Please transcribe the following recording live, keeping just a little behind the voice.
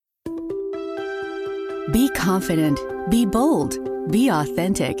Be confident, be bold, be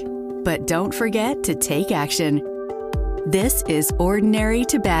authentic, but don't forget to take action. This is Ordinary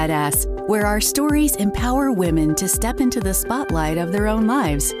to Badass, where our stories empower women to step into the spotlight of their own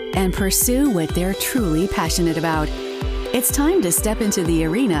lives and pursue what they're truly passionate about. It's time to step into the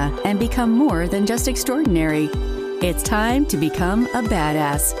arena and become more than just extraordinary. It's time to become a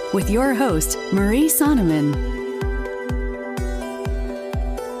badass with your host, Marie Sonneman.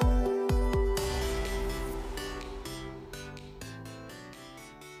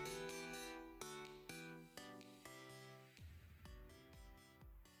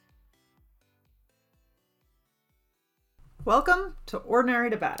 Welcome to Ordinary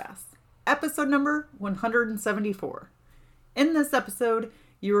to Badass, episode number 174. In this episode,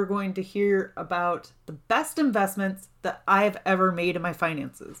 you are going to hear about the best investments that I've ever made in my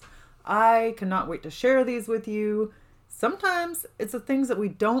finances. I cannot wait to share these with you. Sometimes it's the things that we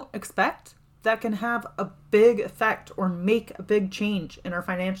don't expect that can have a big effect or make a big change in our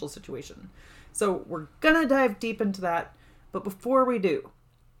financial situation. So we're gonna dive deep into that. But before we do,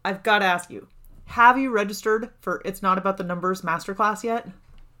 I've got to ask you, have you registered for It's Not About the Numbers Masterclass yet?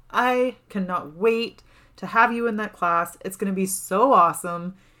 I cannot wait to have you in that class. It's going to be so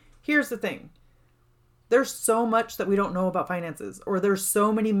awesome. Here's the thing. There's so much that we don't know about finances, or there's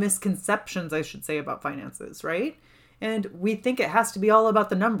so many misconceptions, I should say, about finances, right? And we think it has to be all about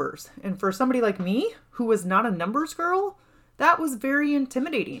the numbers. And for somebody like me, who was not a numbers girl, that was very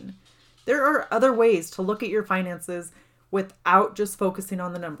intimidating. There are other ways to look at your finances without just focusing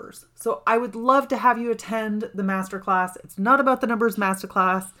on the numbers. So I would love to have you attend the masterclass. It's Not About the Numbers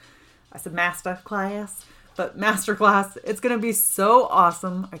Masterclass. I said masterclass, but masterclass. It's going to be so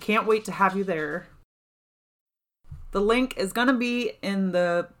awesome. I can't wait to have you there. The link is going to be in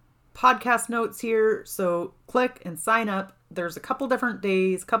the podcast notes here. So click and sign up. There's a couple different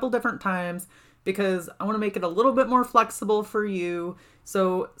days, couple different times, because I want to make it a little bit more flexible for you.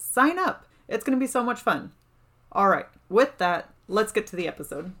 So sign up. It's going to be so much fun. All right, with that, let's get to the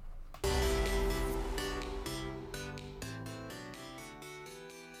episode.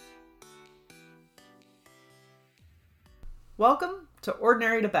 Welcome to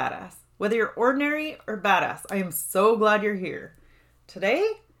Ordinary to Badass. Whether you're ordinary or badass, I am so glad you're here. Today,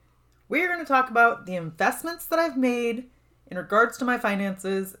 we're going to talk about the investments that I've made in regards to my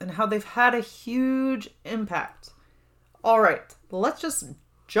finances and how they've had a huge impact. All right, let's just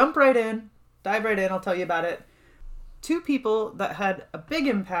jump right in, dive right in, I'll tell you about it. Two people that had a big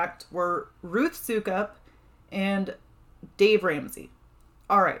impact were Ruth Soukup and Dave Ramsey.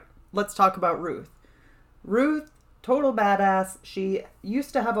 All right, let's talk about Ruth. Ruth, total badass. She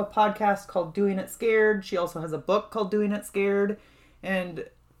used to have a podcast called Doing It Scared. She also has a book called Doing It Scared. And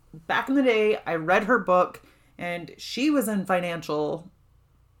back in the day, I read her book, and she was in financial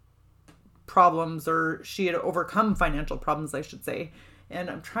problems, or she had overcome financial problems, I should say.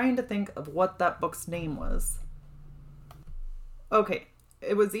 And I'm trying to think of what that book's name was. Okay,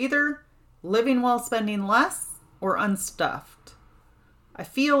 it was either Living While Spending Less or Unstuffed. I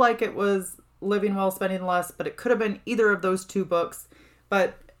feel like it was Living While Spending Less, but it could have been either of those two books.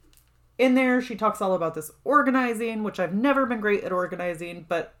 But in there, she talks all about this organizing, which I've never been great at organizing,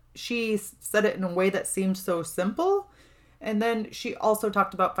 but she said it in a way that seemed so simple. And then she also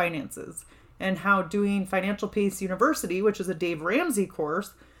talked about finances and how doing Financial Peace University, which is a Dave Ramsey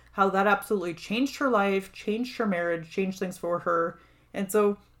course, how that absolutely changed her life, changed her marriage, changed things for her. And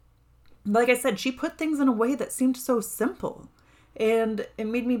so, like I said, she put things in a way that seemed so simple. And it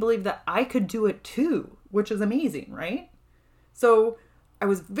made me believe that I could do it too, which is amazing, right? So I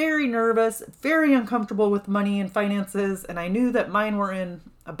was very nervous, very uncomfortable with money and finances, and I knew that mine were in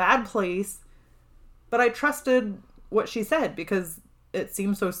a bad place. But I trusted what she said because it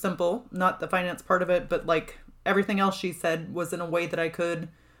seemed so simple, not the finance part of it, but like everything else she said was in a way that I could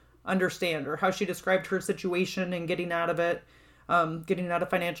understand, or how she described her situation and getting out of it, getting out of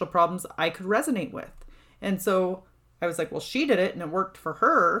financial problems, I could resonate with. And so I was like, well, she did it and it worked for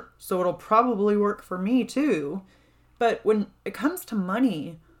her, so it'll probably work for me too. But when it comes to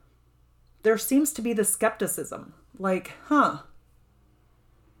money, there seems to be the skepticism. Like, are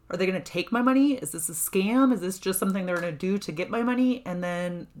they going to take my money? Is this a scam? Is this just something they're going to do to get my money? And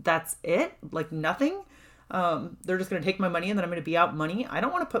then that's it? Like nothing? They're just going to take my money and then I'm going to be out money. I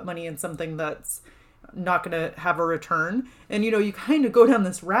don't want to put money in something that's not going to have a return. And, you kind of go down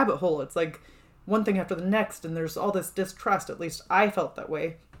this rabbit hole. It's like one thing after the next, and there's all this distrust. At least I felt that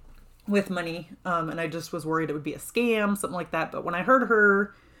way with money. And I just was worried it would be a scam, something like that. But when I heard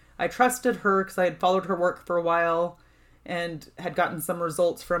her, I trusted her because I had followed her work for a while and had gotten some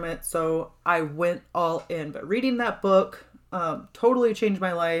results from it. So I went all in. But reading that book totally changed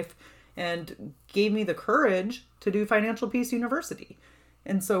my life. and gave me the courage to do Financial Peace University.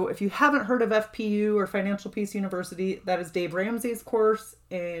 And so if you haven't heard of FPU or Financial Peace University, that is Dave Ramsey's course,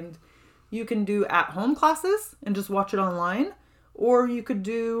 and you can do at-home classes and just watch it online, or you could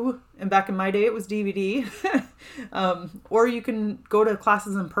do, and back in my day it was DVD, or you can go to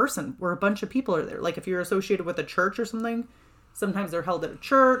classes in person where a bunch of people are there. Like if you're associated with a church or something, sometimes they're held at a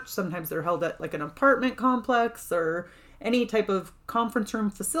church, sometimes they're held at like an apartment complex or any type of conference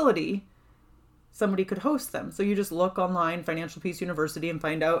room facility. Somebody could host them. So you just look online, Financial Peace University, and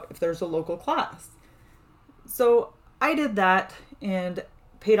find out if there's a local class. So I did that and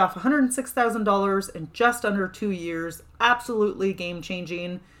paid off $106,000 in just under 2 years. Absolutely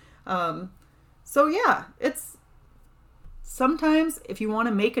game-changing. So yeah, it's sometimes if you want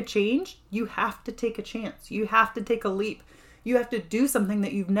to make a change, you have to take a chance. You have to take a leap. You have to do something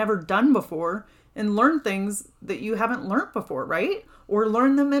that you've never done before and learn things that you haven't learned before, right? Or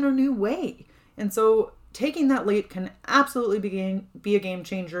learn them in a new way. And so taking that leap can absolutely be a game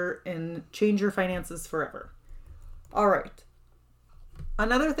changer and change your finances forever. All right.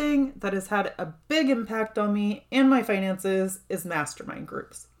 Another thing that has had a big impact on me and my finances is mastermind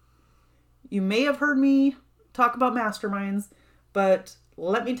groups. You may have heard me talk about masterminds, but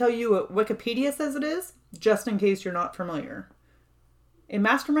let me tell you what Wikipedia says it is, just in case you're not familiar. A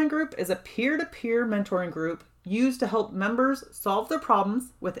mastermind group is a peer-to-peer mentoring group used to help members solve their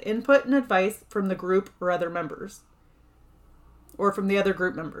problems with input and advice from the group or other members, or from the other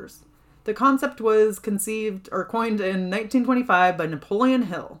group members. The concept was conceived or coined in 1925 by Napoleon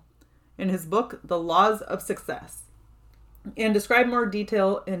Hill in his book, The Laws of Success, and described more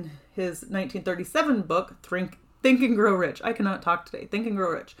detail in his 1937 book, Think and Grow Rich. I cannot talk today. Think and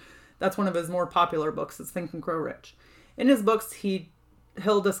Grow Rich. That's one of his more popular books, is Think and Grow Rich. In his books,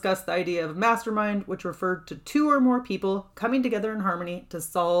 Hill discussed the idea of mastermind, which referred to two or more people coming together in harmony to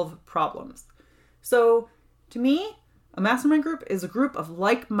solve problems. So, to me, a mastermind group is a group of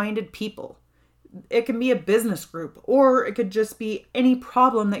like-minded people. It can be a business group, or it could just be any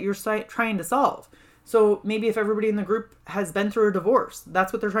problem that you're trying to solve. So maybe if everybody in the group has been through a divorce,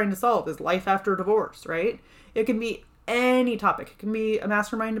 that's what they're trying to solve, is life after divorce, right? It can be any topic. It can be a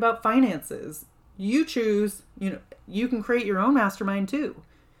mastermind about finances. You choose, you can create your own mastermind too.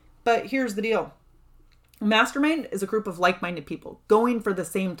 But here's the deal. A mastermind is a group of like-minded people going for the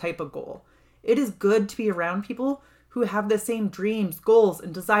same type of goal. It is good to be around people who have the same dreams, goals,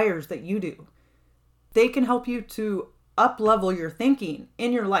 and desires that you do. They can help you to up-level your thinking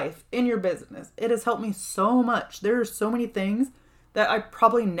in your life, in your business. It has helped me so much. There are so many things that I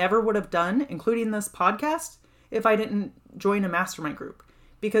probably never would have done, including this podcast, if I didn't join a mastermind group,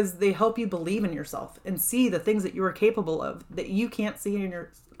 because they help you believe in yourself and see the things that you are capable of that you can't see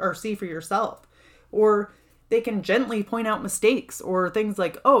see for yourself. Or they can gently point out mistakes or things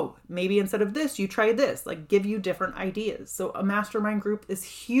like, oh, maybe instead of this, you try this, like give you different ideas. So a mastermind group is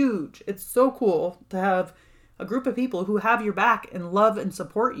huge. It's so cool to have a group of people who have your back and love and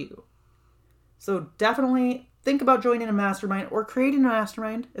support you. So definitely think about joining a mastermind or creating a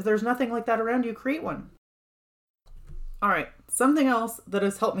mastermind. If there's nothing like that around you, create one. All right. Something else that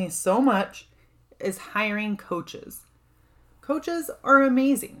has helped me so much is hiring coaches. Coaches are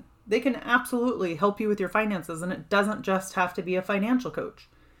amazing. They can absolutely help you with your finances, and it doesn't just have to be a financial coach.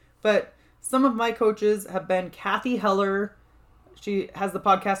 But some of my coaches have been Kathy Heller. She has the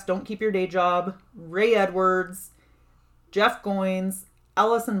podcast Don't Keep Your Day Job, Ray Edwards, Jeff Goins,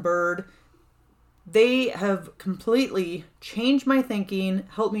 Allison Bird. They have completely changed my thinking,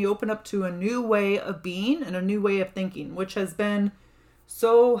 helped me open up to a new way of being and a new way of thinking, which has been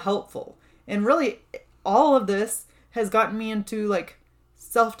so helpful. And really, all of this has gotten me into like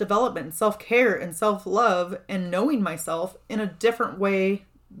self-development, self-care, and self-love, and knowing myself in a different way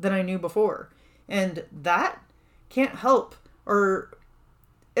than I knew before. And that can't help, or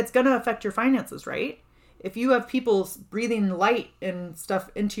it's going to affect your finances, right? If you have people breathing light and stuff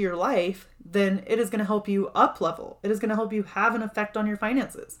into your life, then it is going to help you up level. It is going to help you have an effect on your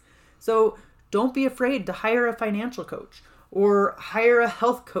finances. So don't be afraid to hire a financial coach or hire a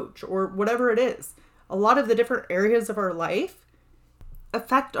health coach or whatever it is. A lot of the different areas of our life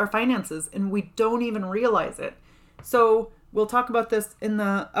affect our finances and we don't even realize it. So we'll talk about this in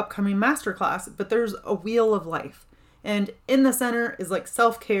the upcoming masterclass, but there's a wheel of life. And in the center is like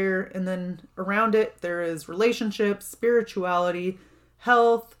self-care, and then around it there is relationships, spirituality,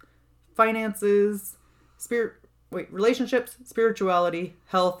 health, finances, relationships, spirituality,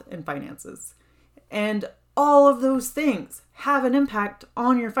 health, and finances. And all of those things have an impact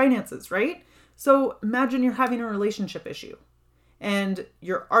on your finances, right? So imagine you're having a relationship issue and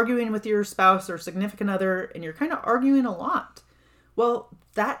you're arguing with your spouse or significant other, and you're kind of arguing a lot. well,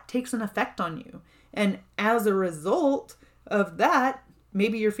 that takes an effect on you. And as a result of that,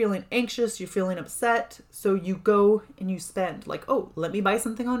 maybe you're feeling anxious, you're feeling upset, so you go and you spend. Like, oh, let me buy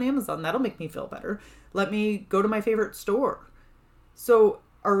something on Amazon. That'll make me feel better. Let me go to my favorite store. So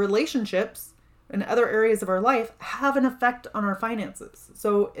our relationships and other areas of our life have an effect on our finances.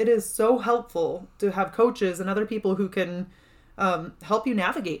 So it is so helpful to have coaches and other people who can help you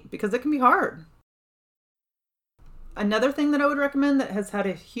navigate, because it can be hard. Another thing that I would recommend that has had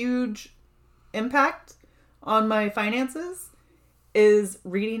a huge impact on my finances is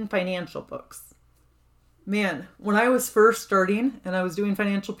reading financial books. Man, when I was first starting and I was doing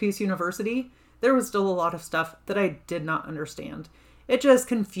Financial Peace University, there was still a lot of stuff that I did not understand. It just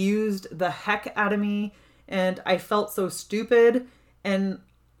confused the heck out of me, and I felt so stupid, and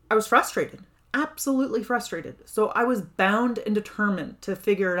I was frustrated, absolutely frustrated. So I was bound and determined to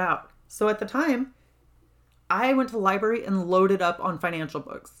figure it out. So at the time, I went to the library and loaded up on financial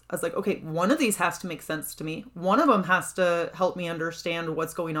books. I was like, okay, one of these has to make sense to me. One of them has to help me understand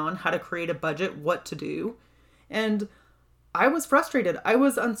what's going on, how to create a budget, what to do. And I was frustrated. I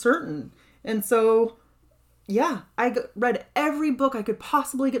was uncertain. And so, yeah, I read every book I could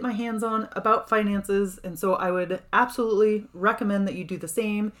possibly get my hands on about finances. And so I would absolutely recommend that you do the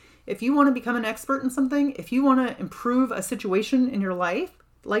same. If you want to become an expert in something, if you want to improve a situation in your life,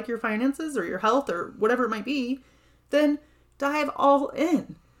 like your finances or your health or whatever it might be, then dive all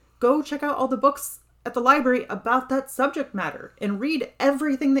in. Go check out all the books at the library about that subject matter and read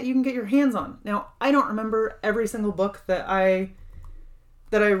everything that you can get your hands on. Now, I don't remember every single book that I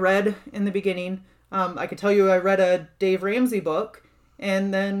read in the beginning. I could tell you I read a Dave Ramsey book,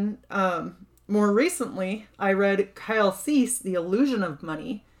 and then more recently I read Kyle Cease, The Illusion of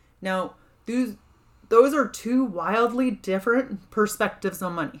Money. Now, those are two wildly different perspectives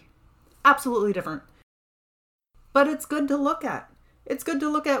on money. Absolutely different. But it's good to look at. It's good to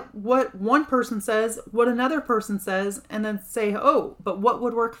look at what one person says, what another person says, and then say, oh, but what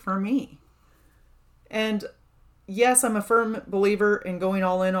would work for me? And yes, I'm a firm believer in going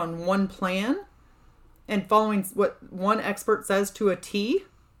all in on one plan and following what one expert says to a T.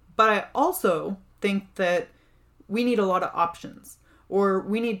 But I also think that we need a lot of options, or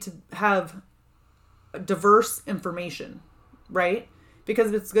we need to have diverse information, right?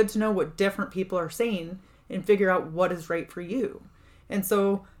 Because it's good to know what different people are saying and figure out what is right for you. And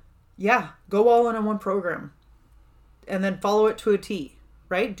so, yeah, go all in on one program and then follow it to a T,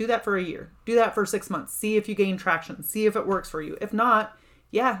 right? Do that for a year. Do that for 6 months. See if you gain traction. See if it works for you. If not,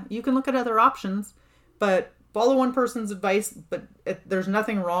 yeah, you can look at other options, but follow one person's advice. But there's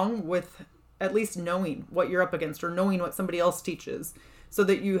nothing wrong with at least knowing what you're up against or knowing what somebody else teaches, so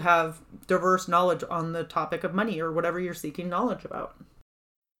that you have diverse knowledge on the topic of money or whatever you're seeking knowledge about.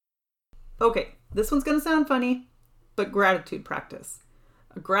 Okay, this one's going to sound funny, but gratitude practice.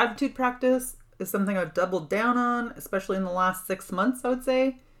 A gratitude practice is something I've doubled down on, especially in the last 6 months, I would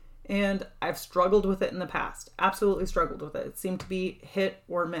say. And I've struggled with it in the past. Absolutely struggled with it. It seemed to be hit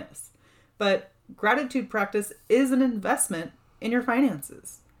or miss. But gratitude practice is an investment in your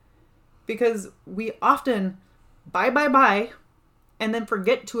finances. Because we often buy, and then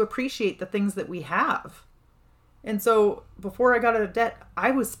forget to appreciate the things that we have. And so before I got out of debt,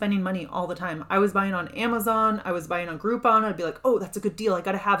 I was spending money all the time. I was buying on Amazon. I was buying on Groupon. I'd be like, oh, that's a good deal. I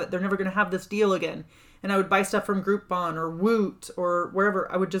got to have it. They're never going to have this deal again. And I would buy stuff from Groupon or Woot or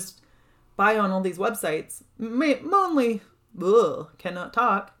wherever. I would just buy on all these websites. Mainly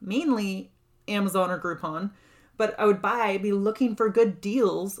Amazon or Groupon. But I would be looking for good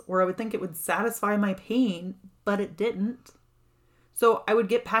deals where I would think it would satisfy my pain, but it didn't. So I would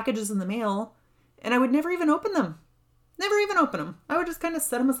get packages in the mail and I would never even open them. I would just kind of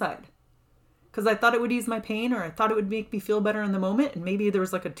set them aside because I thought it would ease my pain, or I thought it would make me feel better in the moment. And maybe there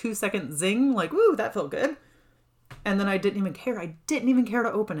was like a 2-second zing, like, woo, that felt good. And then I didn't even care. I didn't even care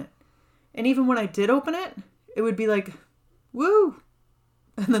to open it. And even when I did open it, it would be like, woo,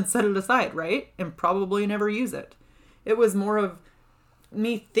 and then set it aside, right? And probably never use it. It was more of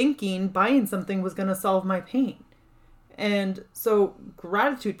me thinking buying something was going to solve my pain. And so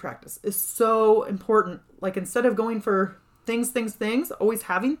gratitude practice is so important. Like, instead of going for things, always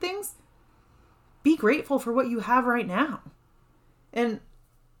having things, be grateful for what you have right now. And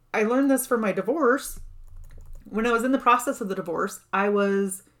I learned this from my divorce. When I was in the process of the divorce, I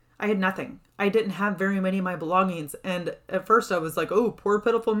had nothing. I didn't have very many of my belongings. And at first I was like, oh, poor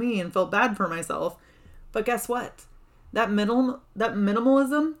pitiful me, and felt bad for myself. But guess what? That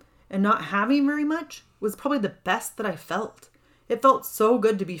minimalism and not having very much was probably the best that I felt. It felt so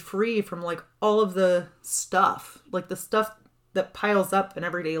good to be free from like all of the stuff, like the stuff that piles up in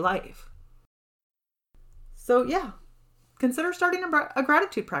everyday life. So yeah, consider starting a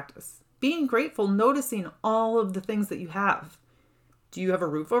gratitude practice. Being grateful, noticing all of the things that you have. Do you have a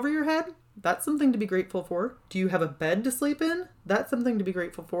roof over your head? That's something to be grateful for. Do you have a bed to sleep in? That's something to be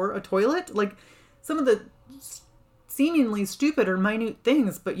grateful for. A toilet? Like some of the seemingly stupid or minute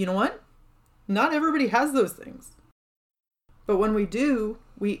things, but you know what? Not everybody has those things. But when we do,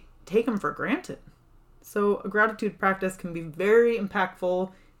 we take them for granted. So a gratitude practice can be very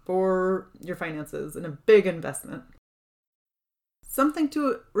impactful for your finances and a big investment. Something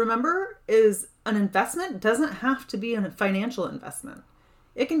to remember is an investment doesn't have to be a financial investment.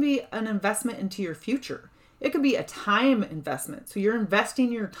 It can be an investment into your future. It could be a time investment. So you're investing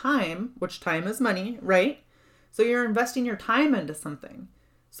your time, which time is money, right? So you're investing your time into something.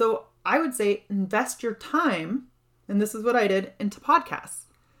 So I would say invest your time, and this is what I did, into podcasts,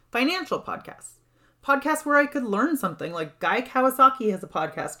 financial podcasts. Podcasts where I could learn something, like Guy Kawasaki has a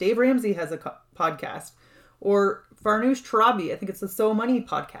podcast, Dave Ramsey has a podcast, or Farnoosh Torabi, I think it's the So Money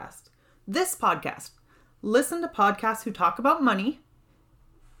podcast. This podcast, listen to podcasts who talk about money,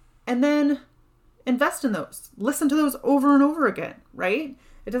 and then invest in those. Listen to those over and over again, right?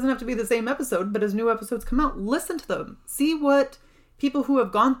 It doesn't have to be the same episode, but as new episodes come out, listen to them. See what people who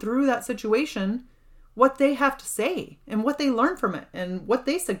have gone through that situation, what they have to say and what they learn from it and what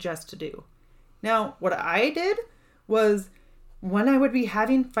they suggest to do. Now, what I did was when I would be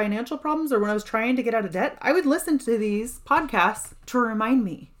having financial problems or when I was trying to get out of debt, I would listen to these podcasts to remind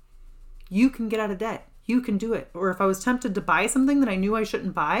me, you can get out of debt. You can do it. Or if I was tempted to buy something that I knew I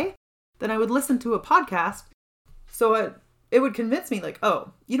shouldn't buy, then I would listen to a podcast. So it would convince me like,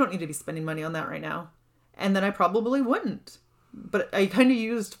 oh, you don't need to be spending money on that right now. And then I probably wouldn't. But I kind of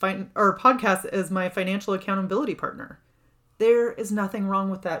used podcasts as my financial accountability partner. There is nothing wrong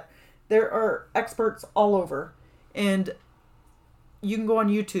with that. There are experts all over, and you can go on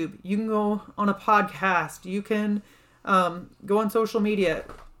YouTube, you can go on a podcast, you can go on social media,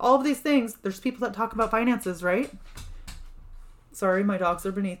 all of these things. There's people that talk about finances, right? Sorry, my dogs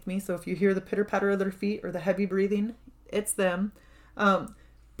are beneath me, so if you hear the pitter patter of their feet or the heavy breathing, it's them.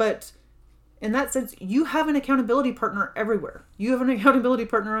 But in that sense, you have an accountability partner everywhere. You have an accountability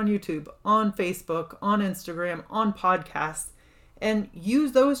partner on YouTube, on Facebook, on Instagram, on podcasts. And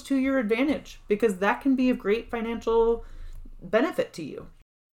use those to your advantage because that can be of great financial benefit to you.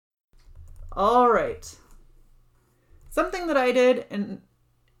 All right. Something that I did, and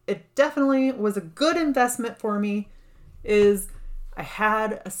it definitely was a good investment for me, is I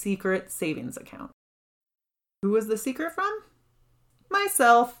had a secret savings account. Who was the secret from?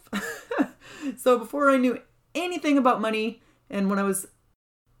 Myself. So before I knew anything about money, and when I was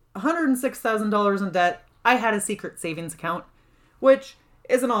 $106,000 in debt, I had a secret savings account, which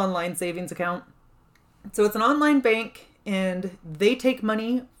is an online savings account. So it's an online bank, and they take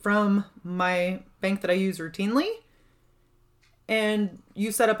money from my bank that I use routinely, and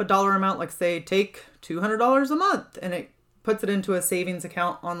you set up a dollar amount, like say, take $200 a month, and it puts it into a savings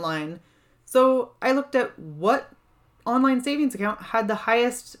account online. So I looked at what online savings account had the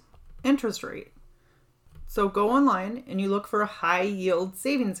highest interest rate. So go online and you look for a high yield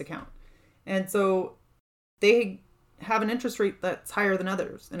savings account. And so they have an interest rate that's higher than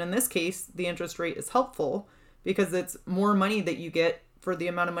others. And in this case, the interest rate is helpful because it's more money that you get for the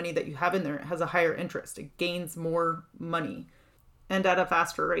amount of money that you have in there. It has a higher interest. It gains more money and at a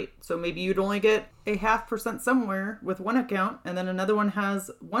faster rate. So maybe you'd only get 0.5% somewhere with one account and then another one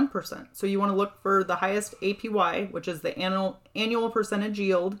has 1%. So you want to look for the highest APY, which is the annual percentage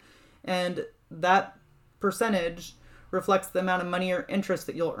yield. And that percentage reflects the amount of money or interest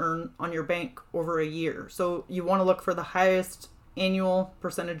that you'll earn on your bank over a year. So you want to look for the highest annual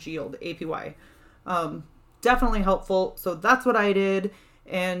percentage yield, APY. Definitely helpful. So that's what I did.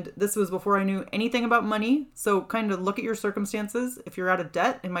 And this was before I knew anything about money. So kind of look at your circumstances. If you're out of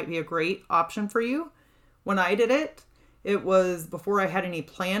debt, it might be a great option for you. When I did it, it was before I had any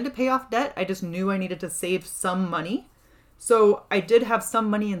plan to pay off debt. I just knew I needed to save some money. So I did have some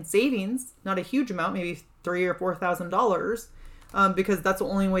money in savings, not a huge amount, maybe $3,000 or $4,000, because that's the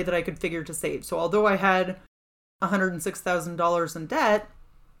only way that I could figure to save. So although I had $106,000 in debt,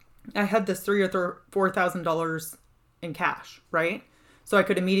 I had this $3,000 or $4,000 in cash, right? So I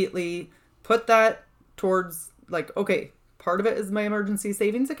could immediately put that towards like, okay, part of it is my emergency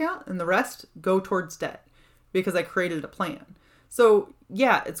savings account and the rest go towards debt because I created a plan. So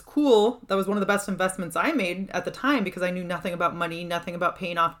yeah, it's cool. That was one of the best investments I made at the time because I knew nothing about money, nothing about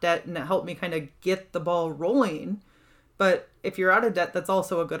paying off debt, and it helped me kind of get the ball rolling. But if you're out of debt, that's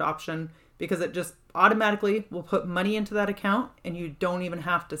also a good option because it just automatically will put money into that account and you don't even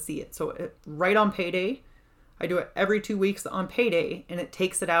have to see it. So right on payday, I do it every 2 weeks on payday and it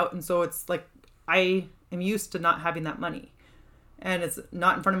takes it out. And so it's like I am used to not having that money. And it's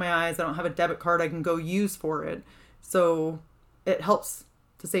not in front of my eyes. I don't have a debit card I can go use for it. So it helps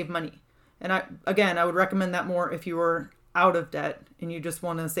to save money. And I would recommend that more if you are out of debt and you just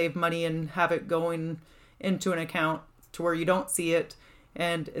want to save money and have it going into an account to where you don't see it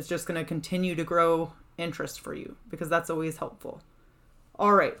and it's just going to continue to grow interest for you, because that's always helpful.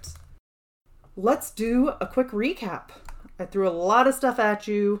 All right, let's do a quick recap. I threw a lot of stuff at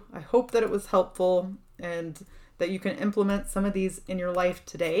you. I hope that it was helpful and that you can implement some of these in your life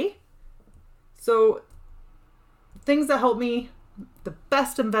today. So things that helped me, the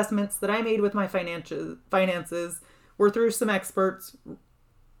best investments that I made with my finances were through some experts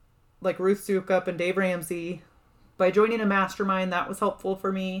like Ruth Soukup and Dave Ramsey. By joining a mastermind, that was helpful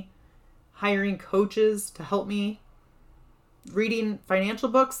for me. Hiring coaches to help me. Reading financial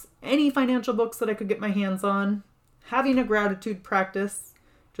books, any financial books that I could get my hands on. Having a gratitude practice,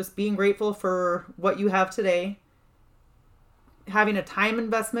 just being grateful for what you have today. Having a time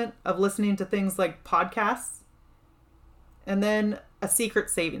investment of listening to things like podcasts. And then a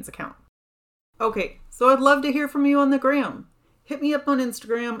secret savings account. Okay, so I'd love to hear from you on the gram. Hit me up on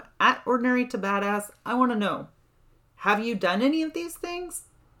Instagram at Ordinary to Badass. I want to know. Have you done any of these things?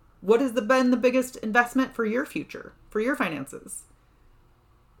 What has been the biggest investment for your future, for your finances?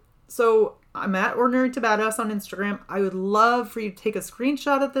 So I'm at Ordinary to Badass on Instagram. I would love for you to take a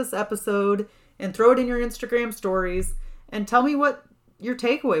screenshot of this episode and throw it in your Instagram stories and tell me what your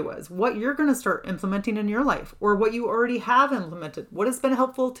takeaway was, what you're going to start implementing in your life, or what you already have implemented, what has been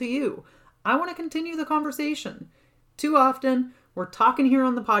helpful to you. I want to continue the conversation. Too often, we're talking here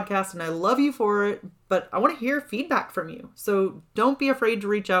on the podcast and I love you for it, but I want to hear feedback from you. So don't be afraid to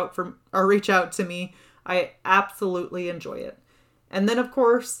reach out to me. I absolutely enjoy it. And then of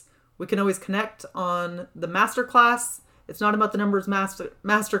course, we can always connect on the masterclass. It's Not About the Numbers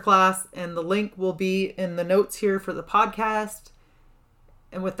masterclass, and the link will be in the notes here for the podcast.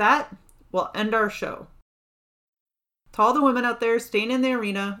 And with that, we'll end our show. To all the women out there staying in the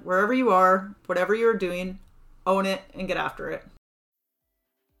arena, wherever you are, whatever you're doing, own it and get after it.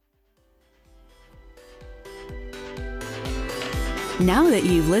 Now that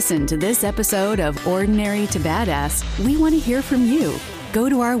you've listened to this episode of Ordinary to Badass, we want to hear from you. Go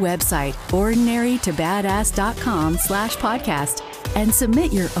to our website, ordinarytobadass.com/podcast, and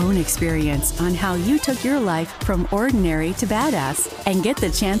submit your own experience on how you took your life from ordinary to badass and get the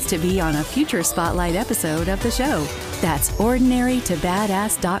chance to be on a future spotlight episode of the show. That's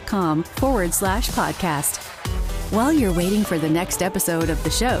ordinarytobadass.com/podcast. While you're waiting for the next episode of the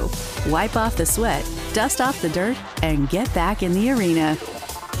show, wipe off the sweat, dust off the dirt, and get back in the arena.